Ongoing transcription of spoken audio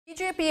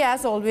BJP,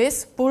 as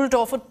always, pulled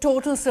off a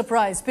total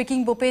surprise,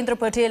 picking Bhupendra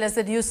Patel as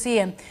the new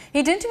CM.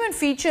 He didn't even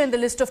feature in the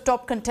list of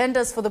top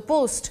contenders for the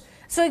post.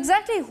 So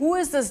exactly who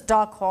is this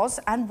dark horse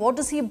and what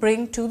does he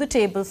bring to the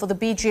table for the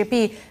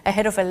BJP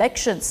ahead of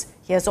elections?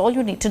 Here's all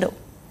you need to know.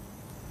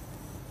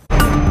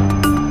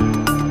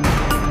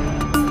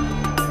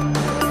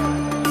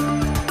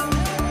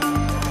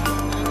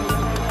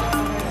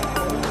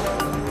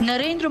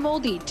 Narendra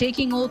Modi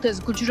taking oath as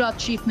Gujarat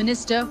Chief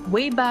Minister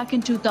way back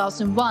in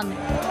 2001,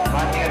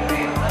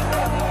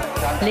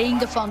 laying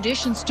the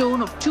foundation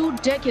stone of 2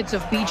 decades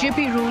of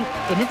BJP rule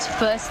in its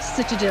first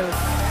citadel.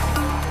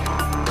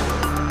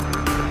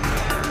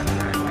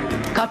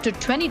 Cut to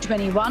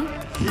 2021.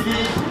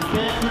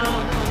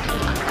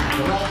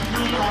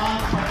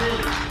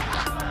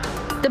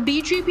 The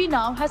BJP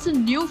now has a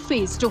new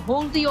face to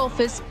hold the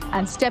office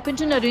and step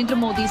into Narendra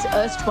Modi's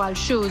erstwhile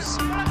shoes.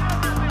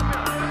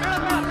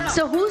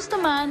 So who's the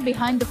man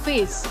behind the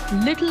face,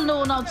 little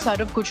known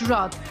outside of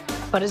Gujarat,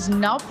 but is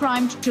now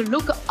primed to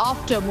look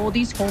after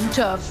Modi's home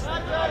turf?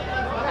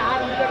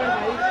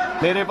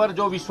 मेरे पर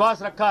जो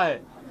विश्वास रखा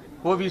है,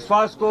 वो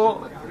विश्वास को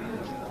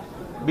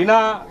बिना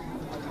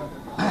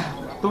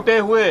टूटे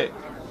हुए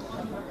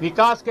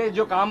विकास के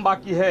जो काम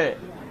बाकी है,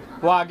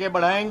 वो आगे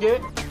बढ़ाएंगे.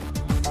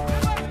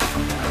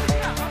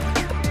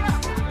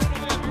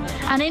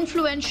 An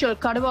influential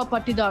Kadwa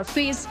Patidar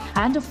face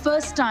and a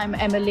first-time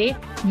MLA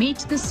meet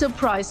the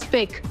surprise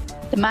pick.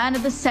 The man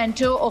at the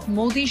centre of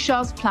Modi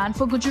Shah's plan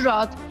for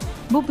Gujarat,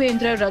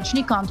 Bhupendra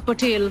Rajnikant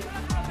Patel.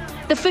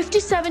 The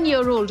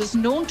 57-year-old is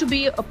known to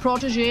be a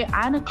protege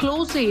and a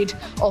close aide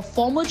of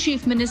former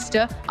Chief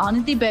Minister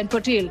Ahmedabad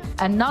Patel,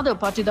 another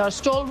Patidar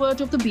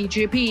stalwart of the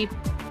BJP.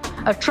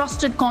 A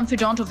trusted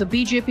confidant of the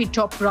BJP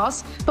top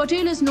brass,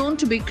 Patel is known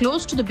to be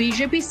close to the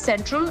BJP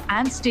central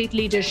and state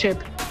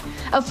leadership.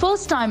 A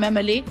first-time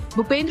MLA,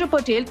 Bhupendra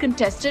Patel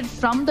contested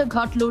from the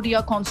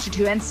Ghatlodia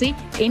constituency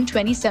in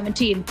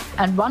 2017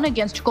 and won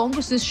against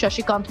Congress's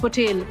Shashikant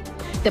Patel.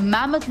 The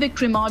mammoth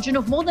victory margin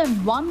of more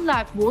than 1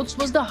 lakh votes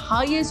was the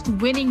highest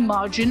winning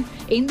margin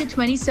in the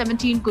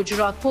 2017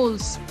 Gujarat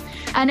polls.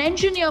 An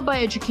engineer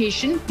by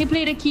education, he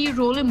played a key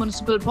role in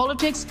municipal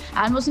politics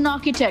and was an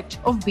architect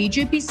of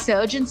BJP's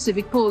surge in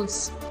civic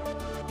polls.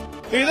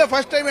 He is a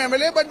first-time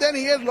MLA, but then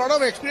he has a lot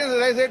of experience,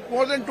 as I said,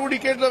 more than 2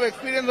 decades of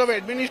experience of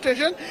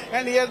administration,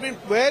 and he has been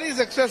very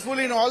successful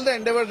in all the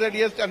endeavors that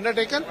he has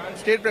undertaken.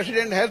 State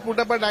President has put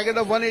up a target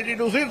of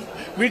 182 seats,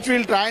 which we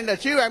will try and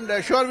achieve. I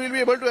am sure we will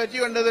be able to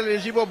achieve under the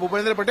leadership of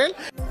Bhupendra Patel.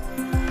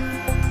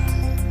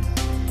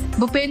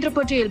 Bhupendra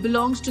Patel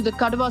belongs to the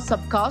Kadwa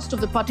subcaste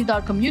of the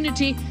Patidar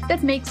community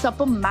that makes up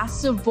a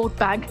massive vote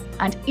bank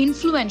and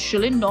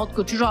influential in North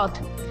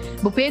Gujarat.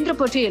 Bhupendra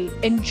Patel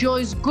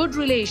enjoys good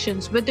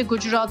relations with the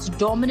Gujarat's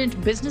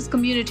dominant business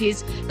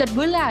communities that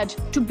will add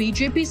to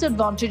BJP's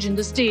advantage in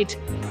the state.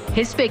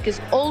 His pick is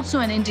also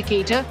an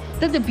indicator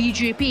that the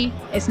BJP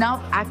is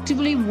now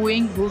actively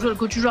wooing rural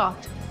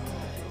Gujarat.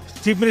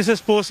 Chief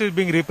Minister's post is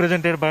being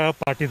represented by a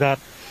Patidar,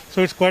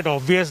 so it's quite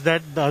obvious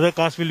that the other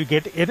caste will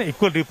get an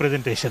equal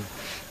representation.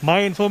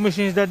 My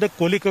information is that the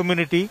Koli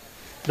community,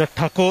 the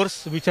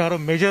Thakors, which are a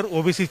major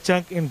OBC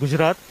chunk in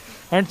Gujarat,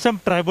 and some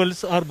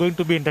tribals are going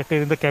to be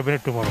inducted in the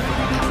cabinet tomorrow.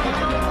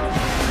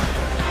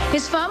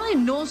 His family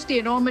knows the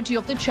enormity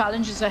of the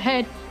challenges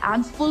ahead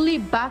and fully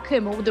back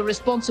him over the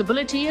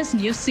responsibility as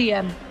new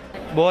CM.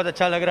 बहुत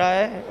अच्छा लग रहा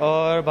है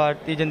और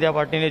Bharatiya Janata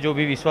party ने जो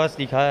भी विश्वास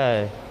दिखाया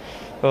है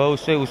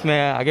उसमें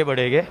आगे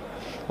बढ़ेंगे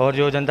और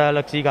जो जनता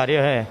लक्षी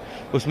कार्य है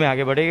उसमें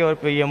आगे बढ़ेंगे और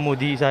पीएम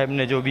मोदी साहब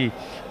ने जो भी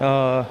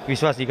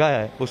विश्वास दिखाया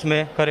है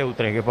उसमें खरे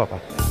उतरेंगे पापा.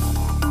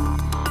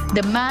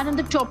 The man in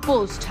the top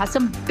post has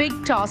some big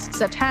tasks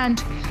at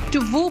hand to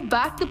woo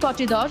back the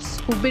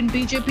Patidars, who've been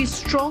BJP's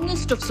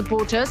strongest of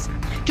supporters,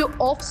 to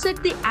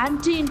offset the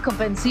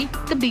anti-incumbency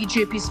the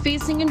BJP is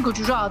facing in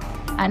Gujarat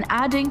and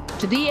adding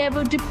to the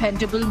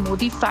ever-dependable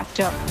Modi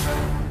factor.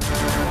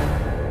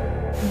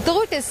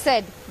 Though it is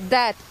said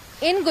that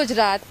in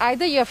Gujarat,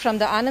 either you're from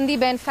the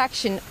Anandiben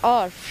faction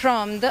or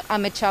from the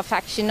Amit Shah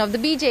faction of the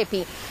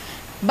BJP,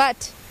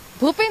 but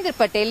Bhupendra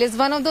Patel is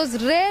one of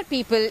those rare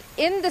people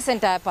in this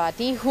entire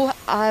party who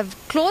have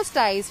close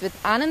ties with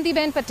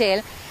Anandiben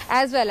Patel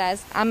as well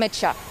as Amit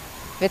Shah.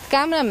 With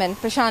cameraman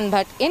Prashant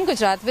Bhatt in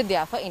Gujarat,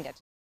 Vidya for India.